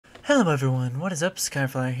Hello everyone, what is up?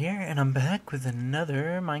 Skyflyer here, and I'm back with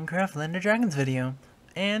another Minecraft Land of Dragons video.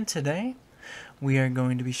 And today, we are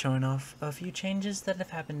going to be showing off a few changes that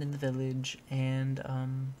have happened in the village, and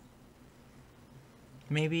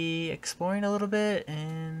maybe exploring a little bit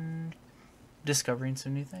and discovering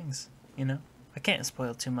some new things, you know? I can't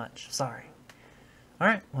spoil too much, sorry.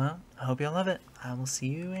 Alright, well, I hope y'all love it. I will see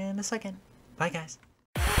you in a second. Bye guys.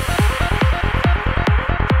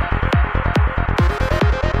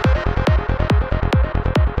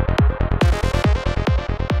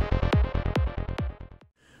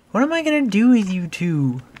 What am I gonna do with you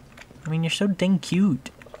two? I mean, you're so dang cute.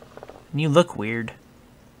 And you look weird.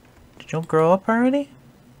 Did you grow up already?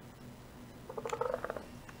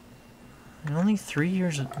 You're only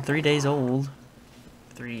 3 days old.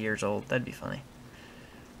 3 years old, that'd be funny.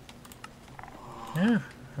 Yeah,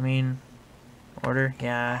 I mean, order,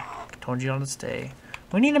 yeah, told you all to stay.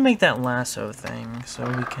 We need to make that lasso thing so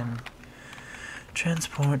we can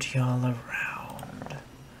transport y'all around.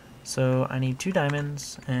 So I need 2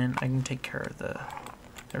 diamonds, and I can take care of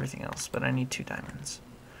everything else, but I need 2 diamonds.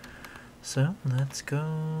 So let's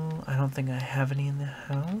go. I don't think I have any in the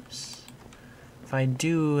house. If I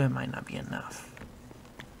do, it might not be enough.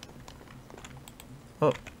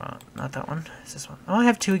 Oh, not that one. It's this one. Oh, I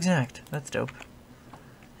have 2 exact. That's dope.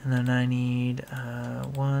 And then I need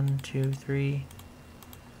 1, 2, 3.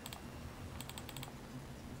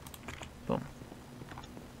 Boom.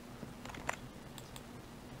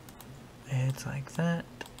 It's like that,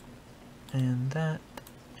 and that,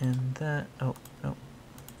 and that. Oh, no.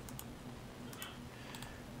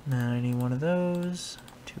 Now I need one of those.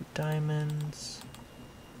 2 diamonds.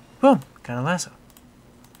 Boom! Got a lasso.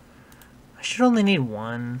 I should only need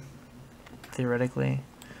 1, theoretically.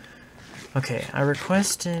 Okay, I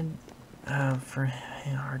requested for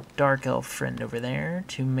our dark elf friend over there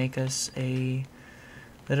to make us a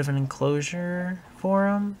bit of an enclosure for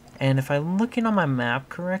him. And if I'm looking on my map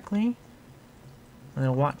correctly, the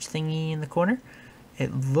little watch thingy in the corner,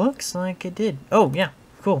 it looks like it did. Oh, yeah,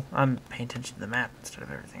 cool. I'm paying attention to the map instead of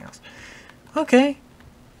everything else. Okay.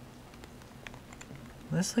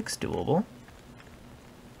 This looks doable.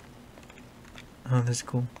 Oh, that's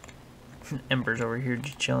cool. Ember's over here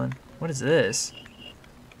just chilling. What is this?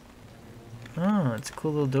 Oh, it's a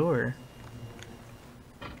cool little door.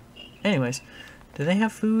 Anyways, do they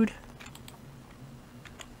have food?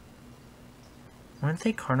 Weren't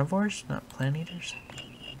they carnivores, not plant eaters?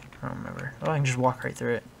 I don't remember. Oh, I can just walk right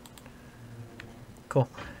through it. Cool.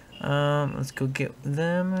 Let's go get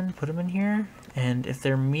them and put them in here. And if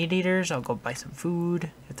they're meat eaters, I'll go buy some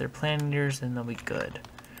food. If they're plant eaters, then they'll be good.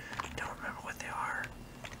 Don't remember what they are.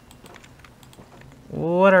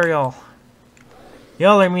 What are y'all?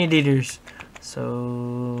 Y'all are meat eaters.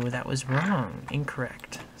 So that was wrong.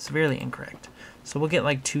 Incorrect. Severely incorrect. So we'll get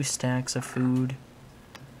like 2 stacks of food.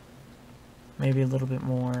 Maybe a little bit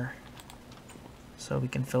more, so we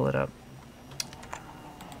can fill it up.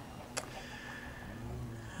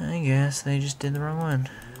 I guess they just did the wrong one.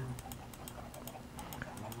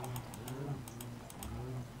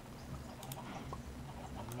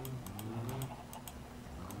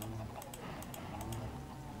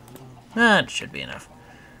 That should be enough.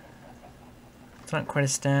 It's not quite a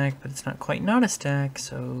stack, but it's not quite not a stack,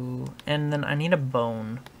 so... And then I need a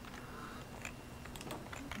bone.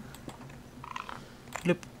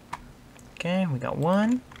 Bloop. Okay, we got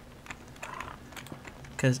 1.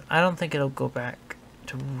 Because I don't think it'll go back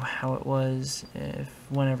to how it was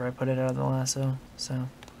whenever I put it out of the lasso. So,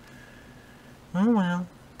 oh well.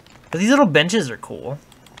 But these little benches are cool.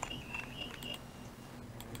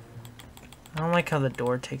 I don't like how the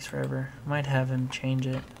door takes forever. Might have him change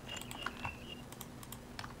it.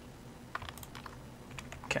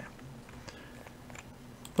 Okay.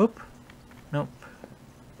 Boop. Nope.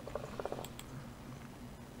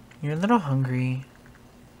 You're a little hungry.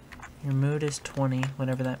 Your mood is 20,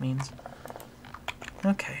 whatever that means.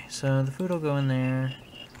 Okay, so the food will go in there.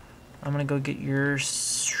 I'm gonna go get your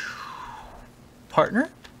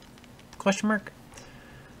partner? Question mark.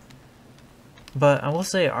 But I will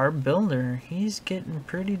say our builder, he's getting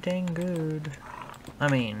pretty dang good. I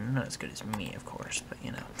mean, not as good as me, of course, but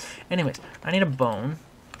you know. Anyways, I need a bone.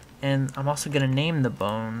 And I'm also gonna name the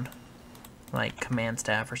bone like command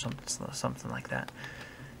staff or something like that.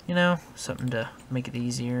 You know, something to make it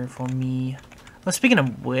easier for me. Well, speaking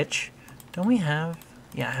of which, don't we have...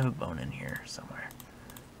 Yeah, I have a bone in here somewhere.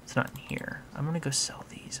 It's not in here. I'm gonna go sell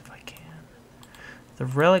these if I can. The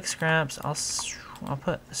relic scraps, I'll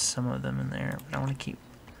put some of them in there, but I want to keep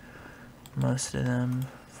most of them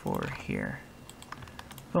for here.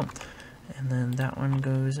 Boom. And then that one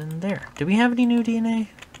goes in there. Do we have any new DNA?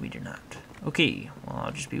 We do not. Okay, well,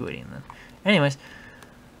 I'll just be waiting then. Anyways.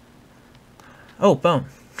 Oh, bone.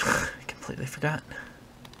 I completely forgot.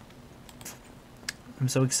 I'm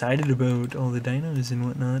so excited about all the dinos and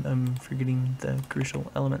whatnot, I'm forgetting the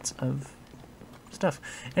crucial elements of stuff.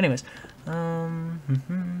 Anyways,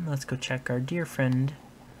 let's go check our dear friend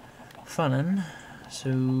Funin. So,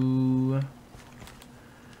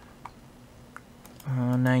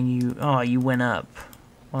 now you went up.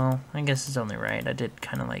 Well, I guess it's only right. I did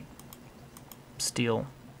kind of like steal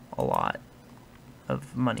a lot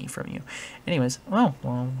of money from you. Anyways, well,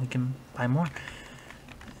 we can buy more.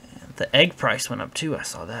 The egg price went up too, I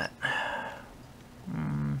saw that.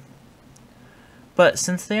 But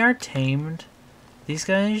since they are tamed, these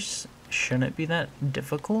guys shouldn't be that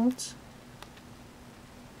difficult.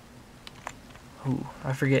 Ooh,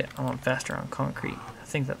 I forget. I want faster on concrete. I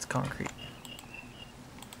think that's concrete.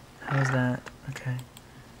 How's that? Okay.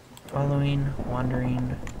 Following,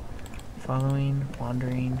 wandering,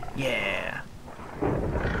 yeah!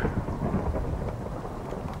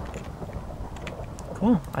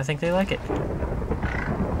 Cool, I think they like it.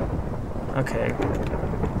 Okay.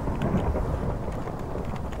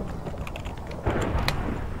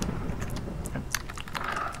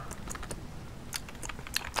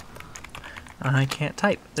 I can't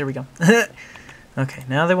type. There we go. Okay,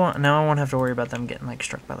 now I won't have to worry about them getting like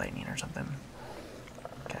struck by lightning or something.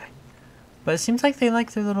 Okay. But it seems like they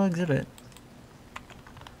like their little exhibit.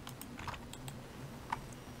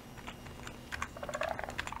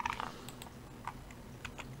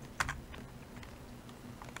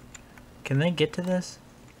 Can they get to this?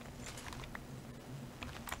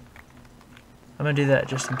 I'm gonna do that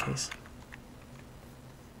just in case.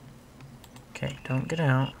 Okay, don't get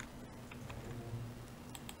out.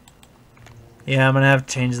 Yeah, I'm gonna have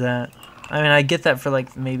to change that. I mean, I get that for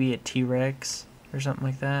like maybe a T-Rex or something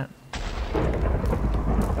like that.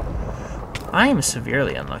 I am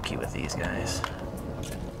severely unlucky with these guys.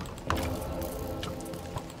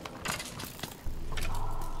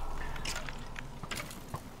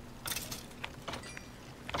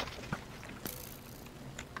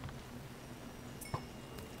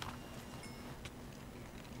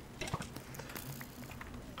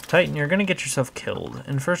 Titan, you're gonna get yourself killed.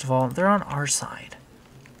 And first of all, they're on our side.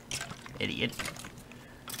 Idiot.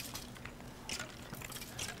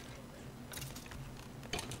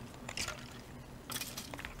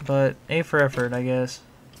 But A for effort, I guess.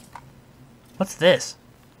 What's this?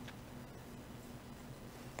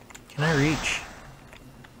 Can I reach?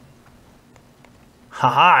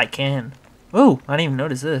 Haha, I can. Ooh, I didn't even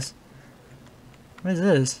notice this. What is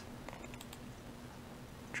this?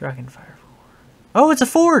 Dragonfire. Oh, it's a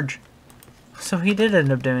forge! So he did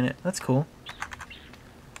end up doing it. That's cool.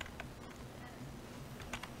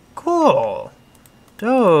 Cool!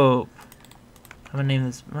 Dope! I'm gonna name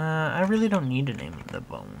this... I really don't need to name the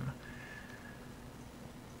bone.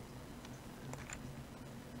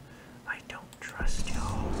 I don't trust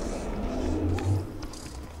y'all.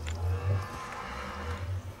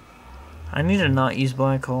 I need to not use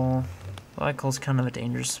black hole. Black hole's kind of a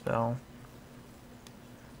dangerous spell.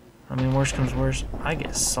 I mean, worst comes worst, I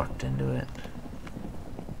get sucked into it.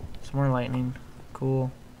 Some more lightning.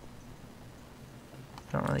 Cool.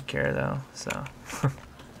 Don't really care though, so.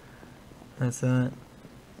 That's that.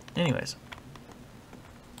 Anyways.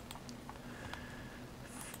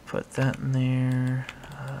 Put that in there.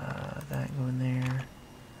 That go in there.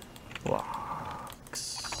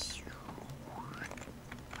 Blocks.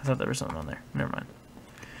 I thought there was something on there. Never mind.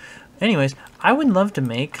 Anyways, I would love to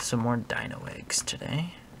make some more dino eggs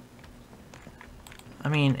today. I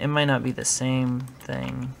mean, it might not be the same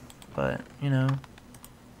thing, but, you know.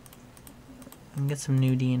 We can get some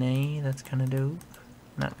new DNA, that's kind of dope.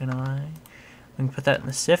 Not gonna lie. We can put that in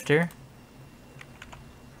the sifter.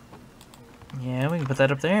 Yeah, we can put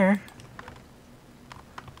that up there.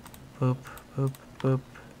 Boop, boop, boop,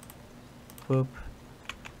 boop.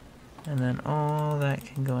 And then all that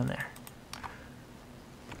can go in there.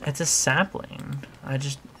 It's a sapling. I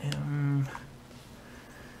just...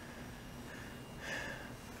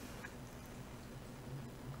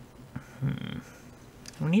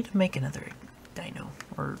 We need to make another dino,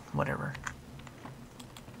 or whatever.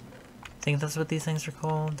 I think that's what these things are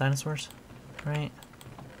called, dinosaurs, right?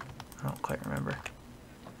 I don't quite remember.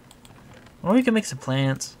 Or we can make some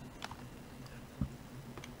plants.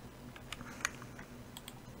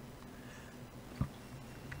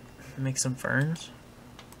 Make some ferns.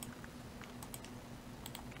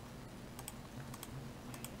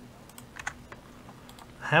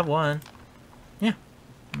 I have one. Yeah.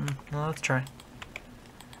 Well, let's try.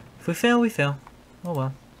 If we fail, we fail. Oh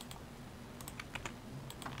well.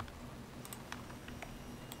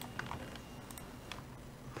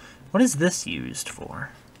 What is this used for?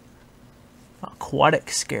 Aquatic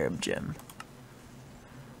scarab gem.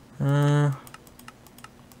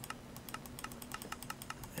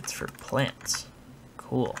 It's for plants.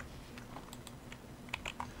 Cool.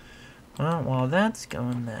 Well, while that's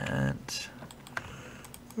going, I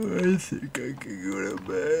think I can go to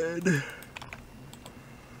bed.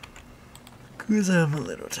 Because I'm a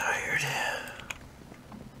little tired.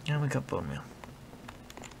 Yeah, we got bone meal.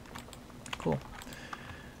 Cool.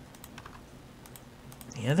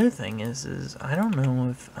 The other thing is I don't know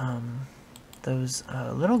if those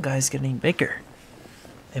little guys get any bigger.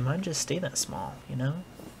 They might just stay that small, you know?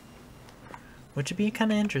 Which would be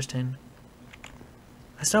kind of interesting.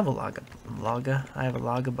 I still have I have a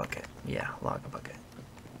Laga bucket. Yeah, Laga bucket.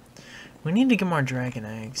 We need to get more dragon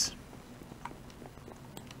eggs.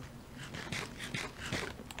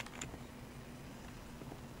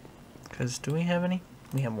 Because do we have any?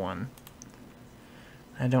 We have one.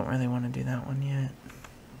 I don't really want to do that one yet.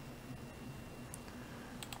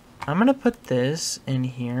 I'm going to put this in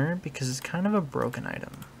here because it's kind of a broken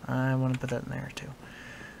item. I want to put that in there too.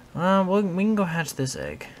 We can go hatch this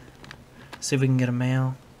egg. See if we can get a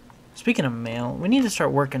male. Speaking of male, we need to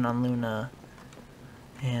start working on Luna.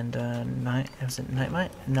 And, is it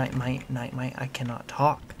Nightmite? Nightmite, I cannot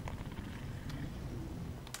talk.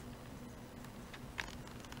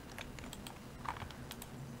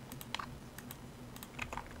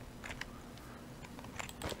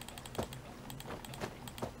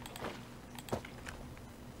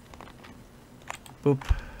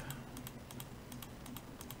 Boop.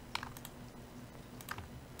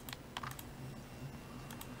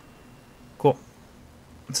 Cool.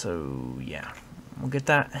 So, yeah. We'll get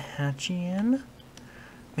that hatchy in.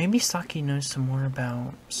 Maybe Saki knows some more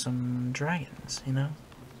about some dragons, you know?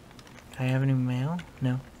 Do I have any mail?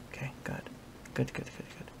 No? Okay, good. Good.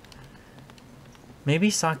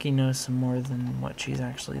 Maybe Saki knows some more than what she's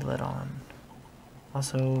actually let on.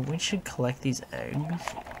 Also, we should collect these eggs.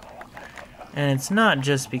 And it's not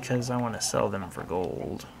just because I want to sell them for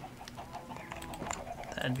gold.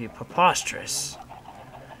 That'd be preposterous.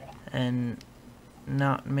 And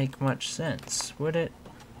not make much sense, would it?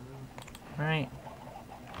 Right?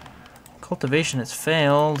 Cultivation has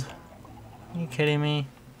failed. Are you kidding me?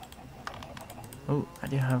 Oh, I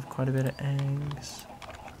do have quite a bit of eggs.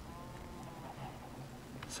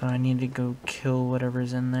 So I need to go kill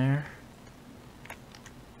whatever's in there.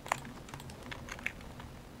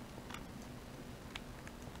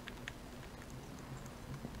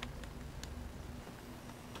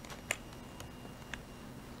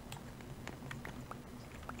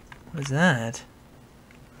 What is that?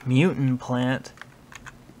 Mutant plant.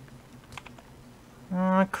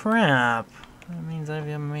 Oh crap. That means I have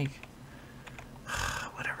to make...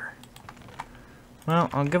 whatever. Well,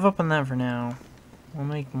 I'll give up on that for now. We'll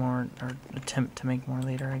make more, or attempt to make more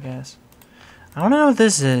later, I guess. I want to know what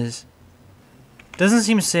this is. Doesn't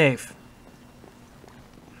seem safe.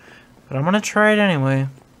 But I'm going to try it anyway.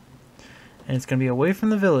 And it's going to be away from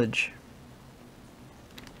the village.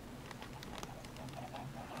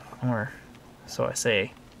 Or, so I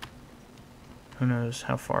say. Who knows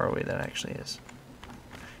how far away that actually is.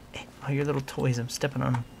 Hey, all your little toys, I'm stepping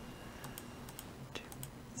on them. 2,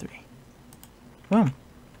 3. Boom.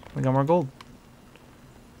 We got more gold.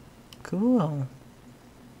 Cool.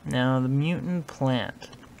 Now the mutant plant.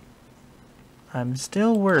 I'm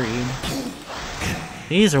still worried.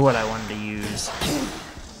 These are what I wanted to use.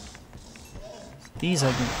 These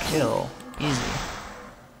I can kill. Easy.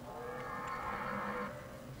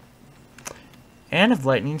 And if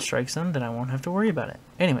lightning strikes them, then I won't have to worry about it.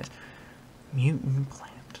 Anyways. Mutant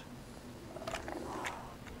plant.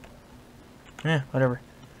 Whatever.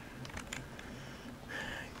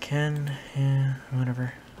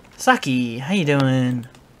 Whatever. Saki, how you doing?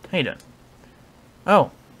 How you doing?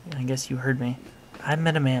 Oh, I guess you heard me. I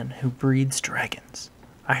met a man who breeds dragons.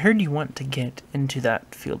 I heard you want to get into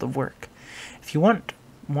that field of work. If you want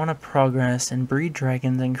to progress and breed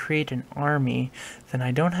dragons and create an army, then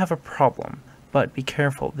I don't have a problem. But be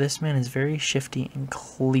careful, this man is very shifty and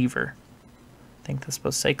clever. I think that's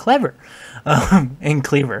supposed to say clever. And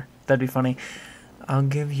clever. That'd be funny. I'll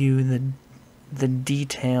give you the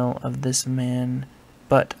detail of this man,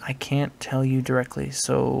 but I can't tell you directly,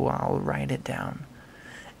 so I'll write it down.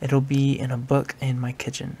 It'll be in a book in my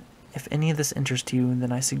kitchen. If any of this interests you,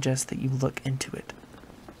 then I suggest that you look into it.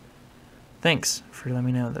 Thanks for letting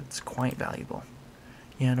me know. That's quite valuable.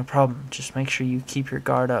 Yeah, no problem. Just make sure you keep your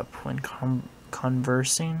guard up when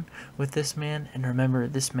conversing with this man, and remember,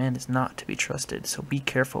 this man is not to be trusted, so be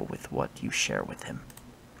careful with what you share with him.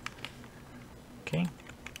 Okay,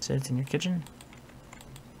 so it's in your kitchen.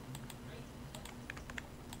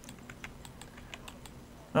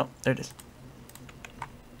 Oh, there it is.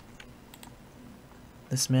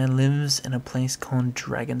 This man lives in a place called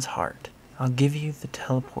Dragon's Heart. I'll give you the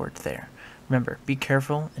teleport there. Remember, be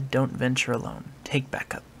careful and don't venture alone. Take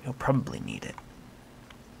backup. You'll probably need it.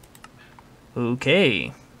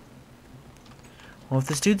 Okay. Well, if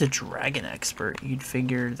this dude's a dragon expert, you'd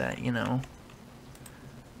figure that, you know...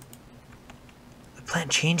 The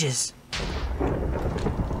plant changes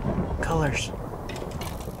colors.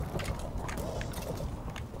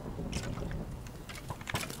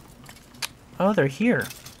 Oh, they're here.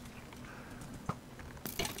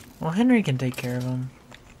 Well, Henry can take care of them.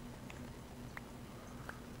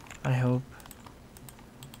 I hope.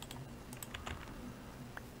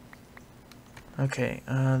 Okay,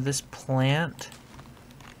 this plant...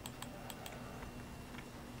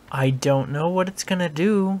 I don't know what it's gonna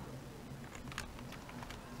do.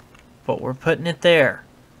 But we're putting it there.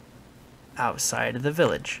 Outside of the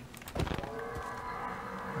village.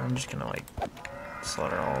 I'm just gonna, like,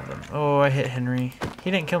 slaughter all of them. Oh, I hit Henry.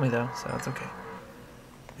 He didn't kill me, though, so it's okay.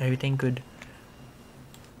 Everything good.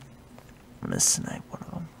 I'm gonna snipe one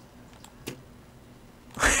of them.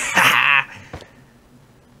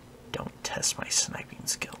 Don't test my sniping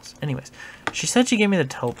skills. Anyways, she said she gave me the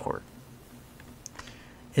teleport.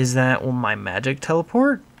 Is that my magic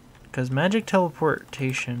teleport? Because magic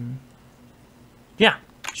teleportation... Yeah,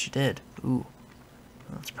 she did. Ooh.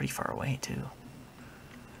 That's pretty far away, too.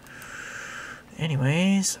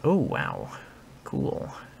 Anyways. Oh, wow. Cool.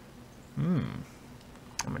 I'm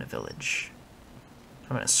in a village.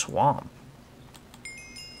 I'm in a swamp.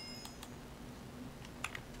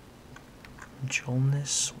 Jolness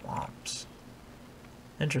Swamps.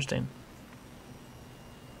 Interesting.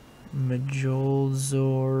 Majolzores.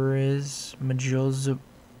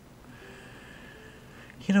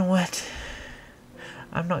 You know what?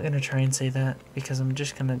 I'm not gonna try and say that because I'm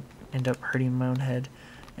just gonna end up hurting my own head.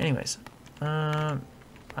 Anyways, I've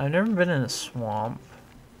never been in a swamp,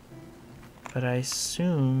 but I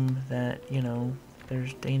assume that, you know,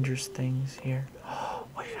 there's dangerous things here. Oh,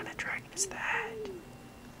 what kind of dragon is that?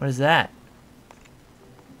 What is that?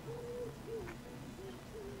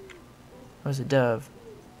 Oh, it's a dove.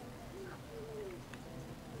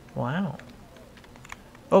 Wow.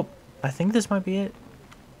 Oh, I think this might be it.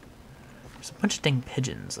 There's a bunch of dang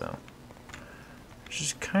pigeons, though. Which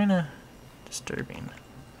is kind of disturbing.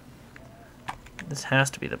 This has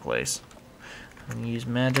to be the place. I'm going to use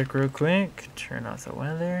magic real quick. Turn off the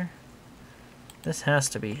weather. This has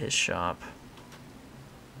to be his shop.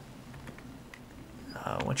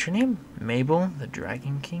 What's your name? Mabel, the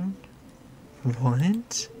Dragon King?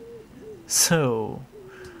 What? So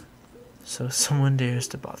someone dares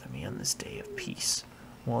to bother me on this day of peace.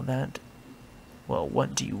 Well,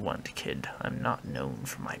 what do you want, kid? I'm not known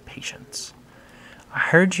for my patience. I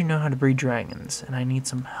heard you know how to breed dragons, and I need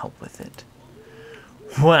some help with it.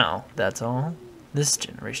 Well, that's all. This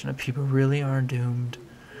generation of people really are doomed.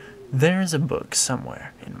 There's a book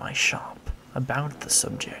somewhere in my shop about the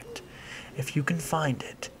subject. If you can find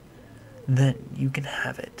it, then you can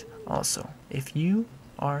have it. Also, if you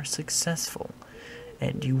are successful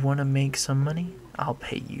and you want to make some money, I'll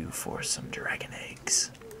pay you for some dragon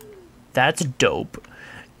eggs. That's dope.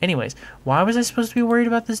 Anyways, why was I supposed to be worried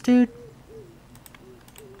about this dude?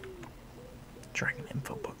 Dragon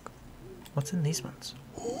info book. What's in these ones?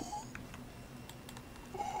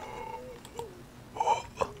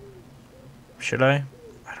 Should I?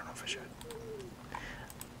 I don't know if I should.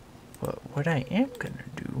 But what I am gonna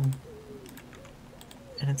do,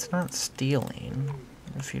 and it's not stealing,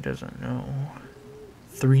 if he doesn't know.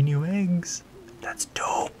 3 new eggs. That's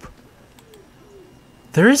dope.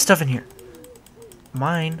 There is stuff in here.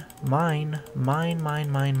 Mine.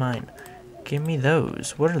 Give me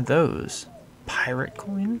those. What are those? Pirate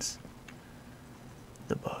coins?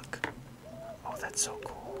 The book. Oh, that's so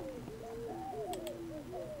cool.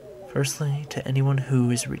 Firstly, to anyone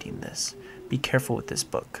who is reading this, be careful with this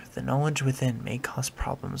book. The knowledge within may cause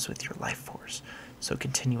problems with your life force, so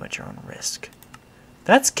continue at your own risk.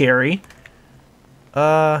 That's scary.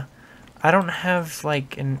 I don't have,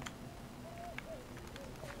 like,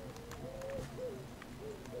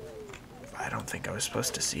 I don't think I was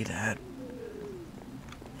supposed to see that.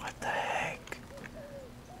 What the heck?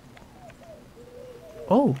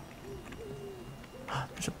 Oh!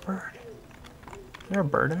 There's a bird. Is there a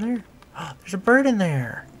bird in there? There's a bird in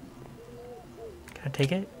there! Can I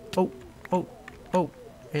take it? Oh!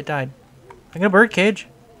 It died. I got a bird cage!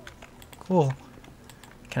 Cool.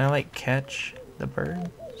 Can I, like, catch the birds?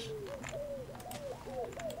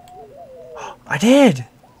 I did!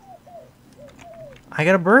 I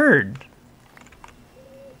got a bird!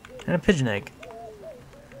 And a pigeon egg.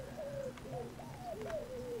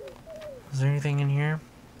 there anything in here?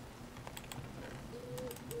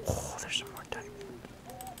 Oh, there's some more diamond.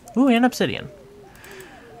 Ooh, and obsidian.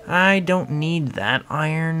 I don't need that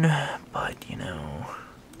iron, but you know,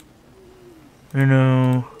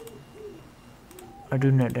 I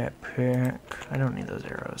do need that pick. I don't need those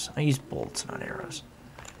arrows. I use bolts, not arrows.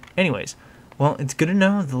 Anyways, well, it's good to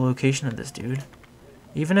know the location of this dude,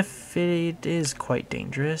 even if it is quite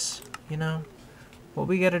dangerous. You know, what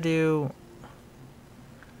we gotta do.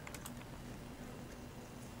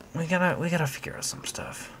 We gotta figure out some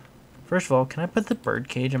stuff. First of all, can I put the bird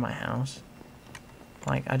cage in my house?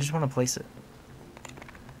 Like, I just want to place it.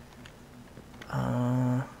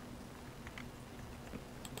 Oh,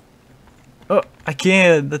 I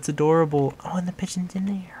can. That's adorable. Oh, and the pigeon's in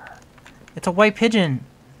there. It's a white pigeon.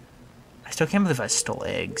 I still can't believe I stole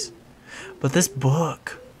eggs. But this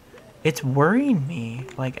book, it's worrying me.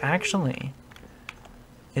 Like, actually,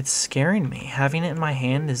 it's scaring me. Having it in my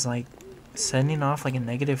hand is like sending off like a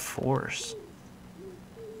negative force.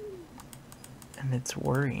 And it's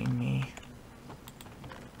worrying me.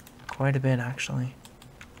 Quite a bit, actually.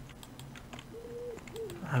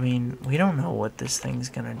 I mean, we don't know what this thing's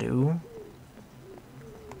gonna do.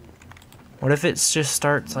 What if it just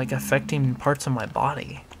starts, like, affecting parts of my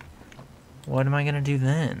body? What am I gonna do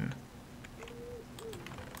then?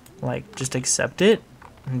 Like, just accept it?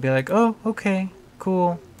 And be like, oh, okay,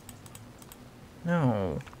 cool.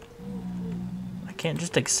 No. I can't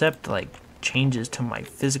just accept, like, changes to my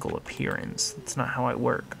physical appearance. That's not how I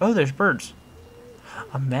work. Oh, there's birds.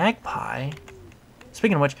 A magpie?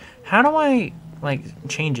 Speaking of which, how do I, like,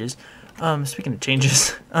 changes? Speaking of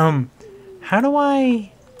changes, how do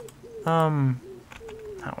I,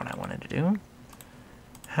 not what I wanted to do.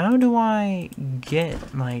 How do I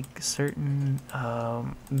get, like, certain,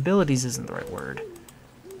 abilities isn't the right word.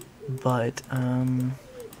 But,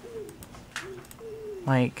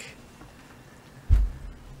 like,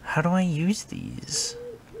 how do I use these?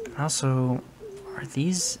 Also, are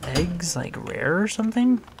these eggs, like, rare or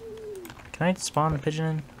something? Can I spawn a pigeon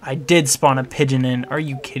in? I did spawn a pigeon in. Are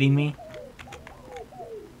you kidding me?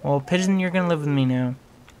 Well, pigeon, you're gonna live with me now.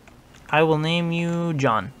 I will name you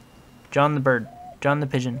John. John the bird. John the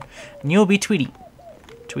pigeon. And you'll be Tweety.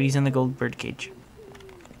 Tweety's in the gold bird cage.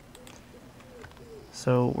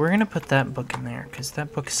 So, we're gonna put that book in there, because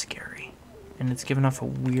that book is scary. And it's giving off a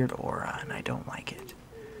weird aura, and I don't like it.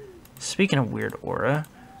 Speaking of weird aura,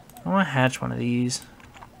 I want to hatch one of these.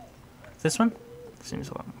 This one? Seems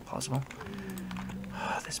a lot more plausible.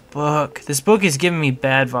 Oh, this book. This book is giving me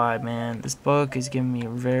bad vibe, man. This book is giving me a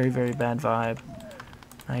very, very bad vibe.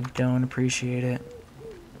 I don't appreciate it.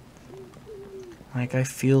 Like, I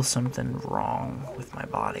feel something wrong with my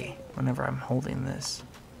body whenever I'm holding this.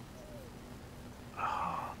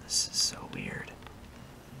 Oh, this is so weird.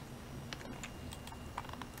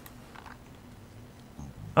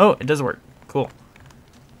 Oh, it does work. Cool.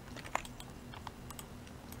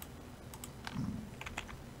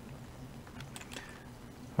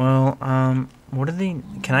 Well, what are they?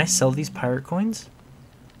 Can I sell these pirate coins?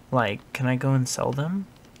 Like, can I go and sell them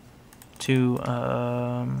to,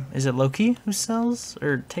 is it Loki who sells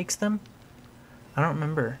or takes them? I don't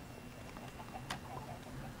remember.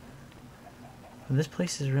 This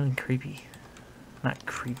place is really creepy. Not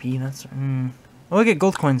creepy, that's, oh, look at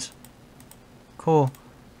gold coins. Cool.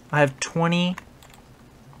 I have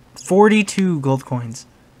 42 gold coins.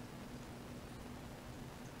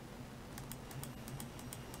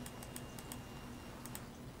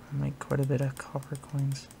 I make quite a bit of copper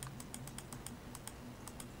coins.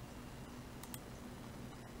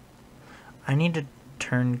 I need to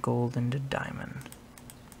turn gold into diamond.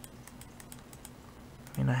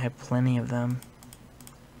 I mean, I have plenty of them.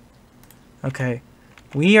 Okay,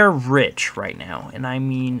 we are rich right now, and I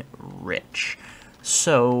mean rich.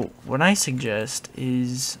 So, what I suggest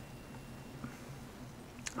is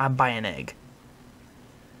I buy an egg.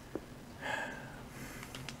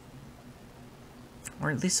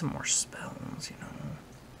 Or at least some more spells, you know.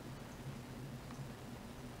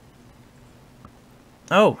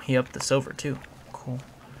 Oh, he upped the silver too. Cool.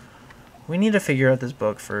 We need to figure out this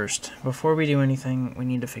book first. Before we do anything, we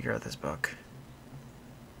need to figure out this book.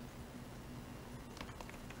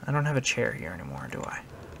 I don't have a chair here anymore, do I?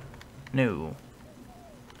 No.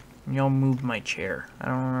 Y'all moved my chair. I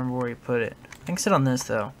don't remember where you put it. I can sit on this,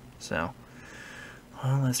 though. So,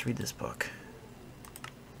 well, let's read this book.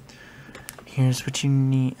 Here's what you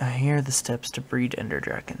need. Here are the steps to breed ender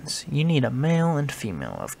dragons. You need a male and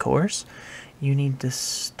female, of course. You need to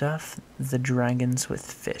stuff the dragons with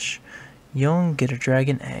fish. You'll get a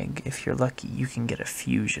dragon egg. If you're lucky, you can get a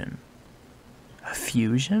fusion. A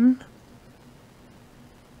fusion?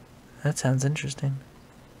 That sounds interesting.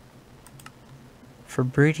 for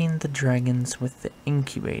breeding the dragons with the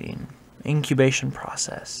incubation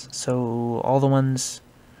process. So all the ones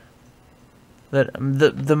that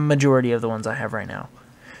the majority of the ones I have right now,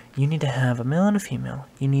 you need to have a male and a female.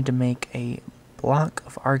 You need to make a block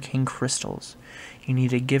of arcane crystals. You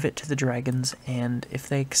need to give it to the dragons, and if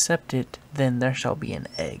they accept it, then there shall be an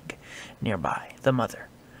egg nearby, the mother.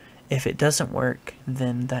 If it doesn't work,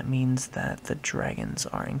 then that means that the dragons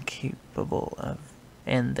are incapable of,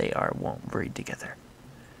 and they won't breed together.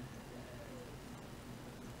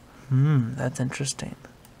 That's interesting.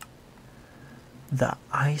 The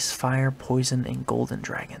ice, fire, poison, and golden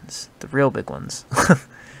dragons. The real big ones.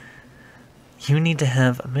 You need to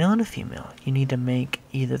have a male and a female. You need to make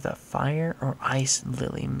either the fire or ice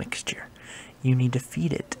lily mixture. You need to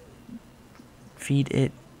feed it. Feed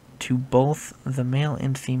it to both the male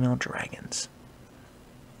and female dragons.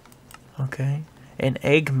 Okay? An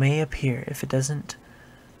egg may appear. If it doesn't,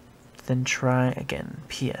 then try again.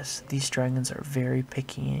 P.S. These dragons are very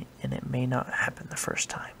picky and it may not happen the first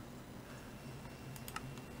time.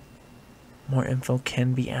 More info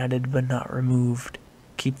can be added but not removed.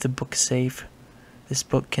 Keep the book safe. This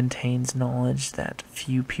book contains knowledge that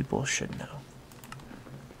few people should know.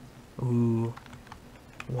 Ooh.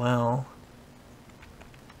 Well,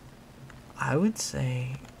 I would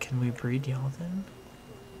say, can we breed y'all then?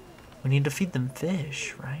 We need to feed them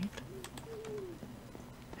fish, right?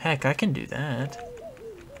 Heck, I can do that.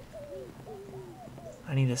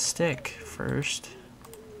 I need a stick first.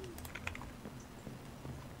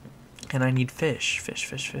 And I need fish.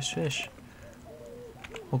 Fish.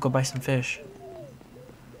 We'll go buy some fish.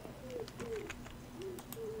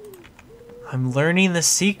 I'm learning the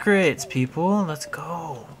secrets, people. Let's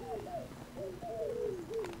go.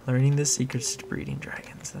 Learning the secrets to breeding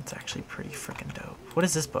dragons. That's actually pretty freaking dope. What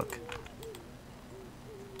is this book?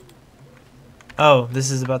 Oh, this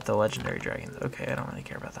is about the legendary dragons. Okay, I don't really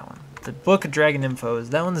care about that one. The Book of Dragon Infos.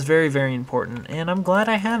 That one's very, very important, and I'm glad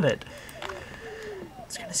I have it.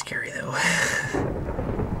 It's kind of scary, though.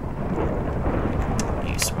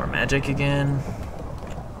 Use some more magic again.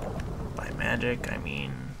 By magic, I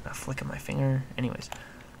mean a flick of my finger. Anyways.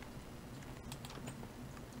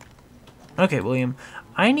 Okay, William.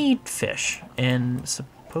 I need fish, and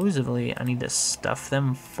supposedly I need to stuff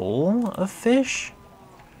them full of fish.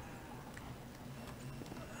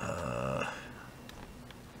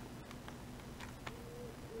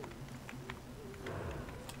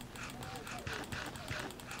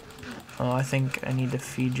 Oh, I think I need to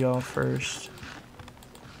feed y'all first.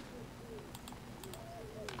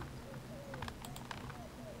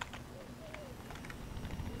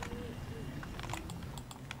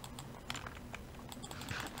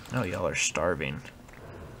 Oh, y'all are starving.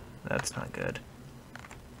 That's not good.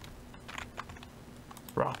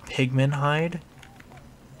 Raw pigman hide?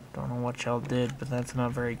 Don't know what y'all did, but that's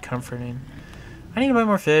not very comforting. I need to buy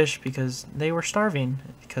more fish because they were starving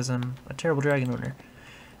because I'm a terrible dragon owner.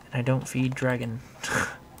 And I don't feed dragon.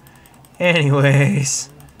 Anyways.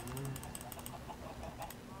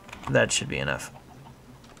 That should be enough.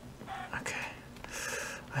 Okay.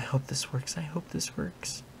 I hope this works. I hope this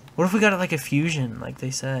works. What if we got it like a fusion, like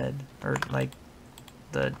they said? Or like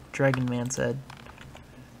the Dragon Man said.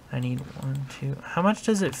 I need 1, 2... How much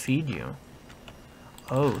does it feed you?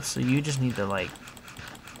 Oh, so you just need to like...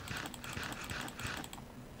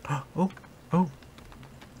 Oh, oh, oh,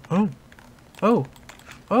 oh, oh,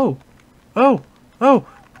 oh, oh,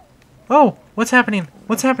 oh, what's happening?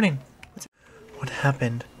 What's happening? What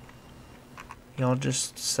happened? Y'all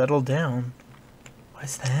just settled down. What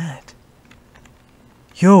is that?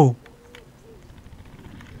 Yo!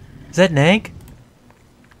 Is that an egg?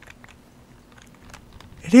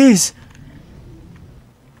 It is!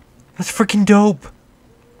 That's freaking dope!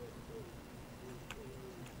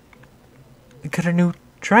 We got a new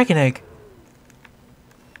dragon egg.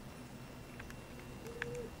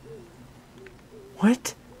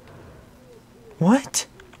 What? What?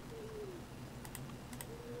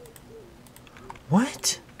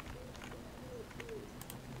 What?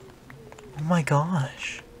 Oh my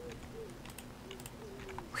gosh.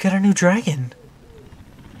 We got a new dragon.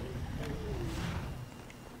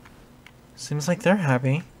 Seems like they're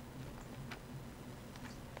happy.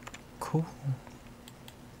 Cool.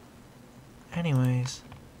 Anyways.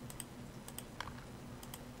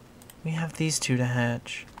 We have these two to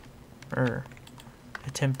hatch. Or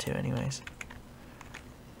attempt to anyways.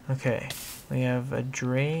 Okay. We have a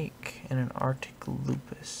drake and an Arctic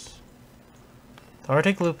lupus. The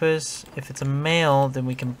Arctic lupus, if it's a male, then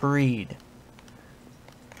we can breed.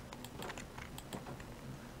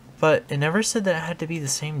 But it never said that it had to be the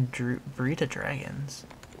same breed of dragons.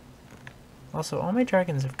 Also, all my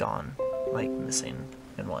dragons have gone. like missing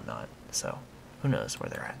and whatnot. So who knows where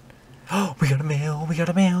they're at. Oh, we got a male, we got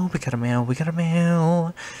a male, we got a male, we got a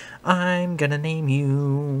male. I'm gonna name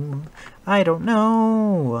you. I don't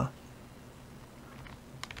know.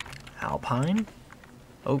 Alpine?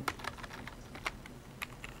 Oh.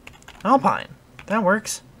 Alpine. That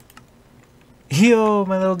works. Yo,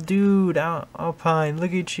 my little dude. Alpine,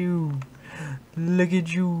 look at you. Look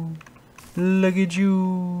at you. Look at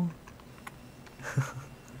you.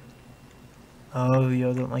 Oh,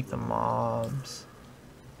 yo, don't like the mobs.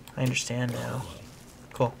 I understand now.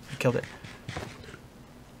 Cool, I killed it.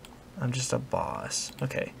 I'm just a boss.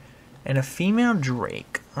 Okay. And a female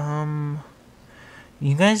Drake.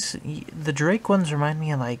 You guys, the Drake ones remind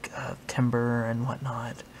me of like Timber and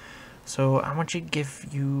whatnot. So I want you to give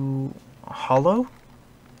you Hollow?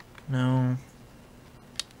 No.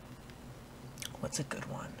 What's a good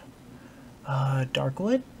one?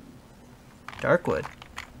 Darkwood? Darkwood.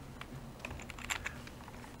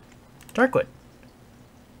 Darkwood.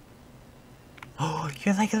 Oh,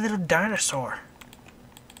 you're like a little dinosaur.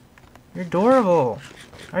 You're adorable.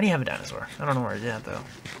 I already have a dinosaur. I don't know where it's at though.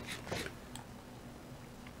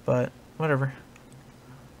 But whatever.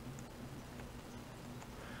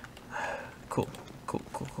 Cool. Cool.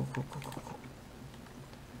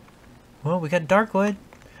 Well, we got Darkwood.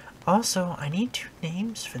 Also, I need 2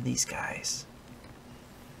 names for these guys.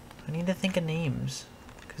 I need to think of names.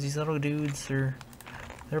 Because these little dudes, they're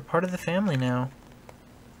part of the family now.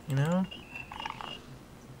 You know?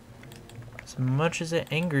 As much as it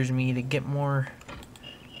angers me to get more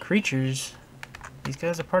creatures, these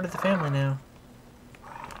guys are part of the family now.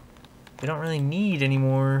 We don't really need any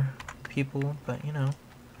more people, but you know.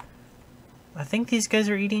 I think these guys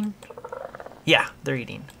are eating. Yeah, they're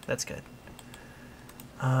eating. That's good.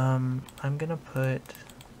 I'm gonna put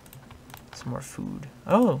some more food.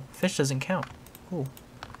 Oh, fish doesn't count. Cool.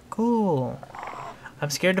 Cool. I'm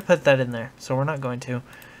scared to put that in there, so we're not going to.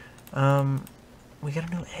 We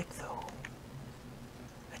got a new egg though.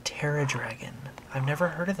 A Terra Dragon. I've never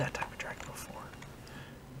heard of that type of dragon before.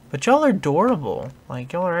 But y'all are adorable.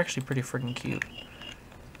 Like, y'all are actually pretty freaking cute.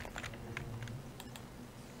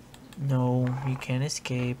 No, you can't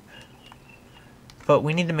escape. But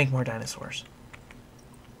we need to make more dinosaurs.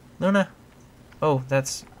 Luna. Oh,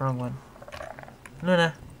 that's the wrong one.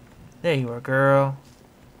 Luna. There you are, girl.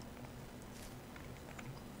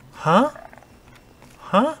 Huh?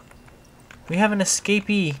 Huh? We have an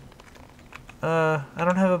escapee. I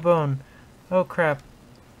don't have a bone. Oh, crap.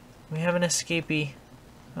 We have an escapee.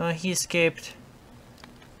 He escaped.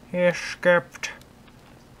 He escaped.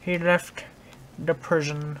 He left the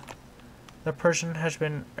prison. The prison has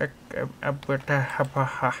been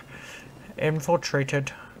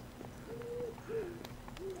infiltrated.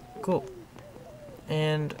 Cool.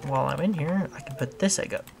 And while I'm in here, I can put this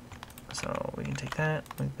egg up. So we can take that,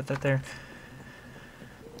 we can put that there.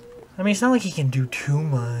 I mean, it's not like he can do too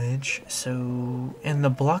much. So, in the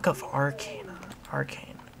block of arcane.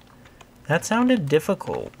 That sounded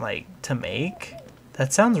difficult, like, to make.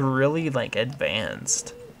 That sounds really, like,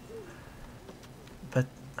 advanced. But,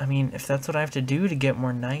 I mean, if that's what I have to do to get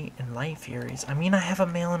more Night and Light Furies. I mean, I have a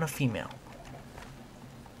male and a female.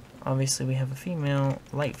 Obviously, we have a female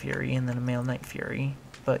Light Fury and then a male Night Fury.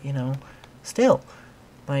 But, you know, still.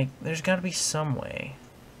 Like, there's got to be some way.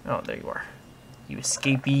 Oh, there you are. You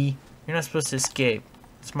escapee. You're not supposed to escape.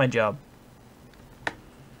 It's my job.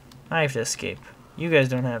 I have to escape. You guys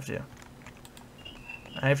don't have to.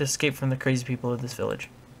 I have to escape from the crazy people of this village.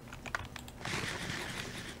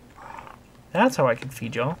 That's how I can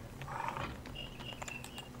feed y'all.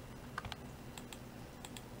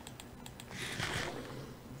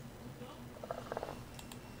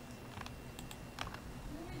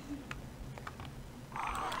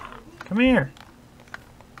 Come here.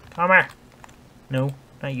 Come here. No,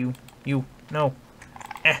 not you. You. No.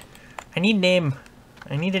 I need name.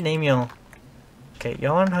 I need to name y'all. Okay,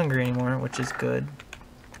 y'all aren't hungry anymore, which is good.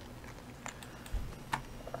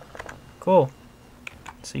 Cool.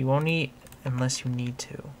 So you won't eat unless you need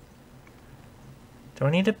to. Do I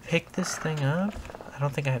need to pick this thing up? I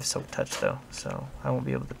don't think I have Silk Touch though, so I won't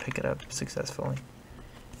be able to pick it up successfully.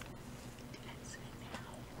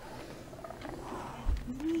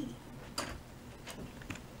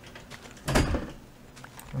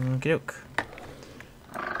 Okey-doke.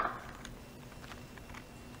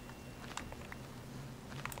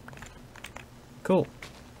 Cool.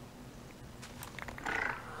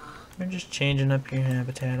 We're just changing up your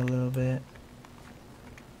habitat a little bit.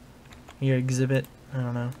 Your exhibit, I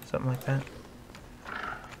don't know, something like that.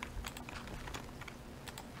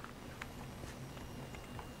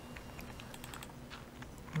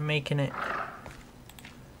 Making it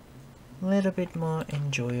a little bit more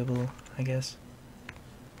enjoyable, I guess.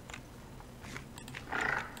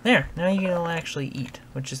 There, now you can actually eat,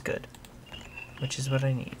 which is good. Which is what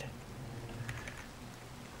I need.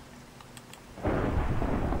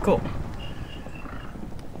 Cool.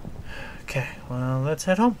 Okay, well, let's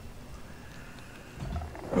head home.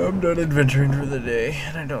 I'm done adventuring for the day,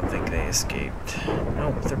 and I don't think they escaped.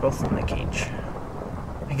 Nope, they're both in the cage.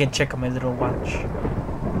 I can check on my little watch.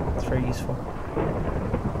 It's very useful.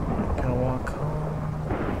 Gotta walk home.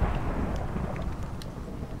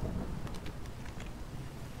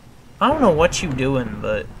 I don't know what you doing,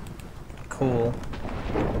 but cool.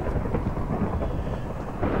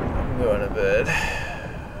 I'm going to bed.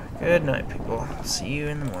 Good night, people. See you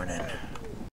in the morning.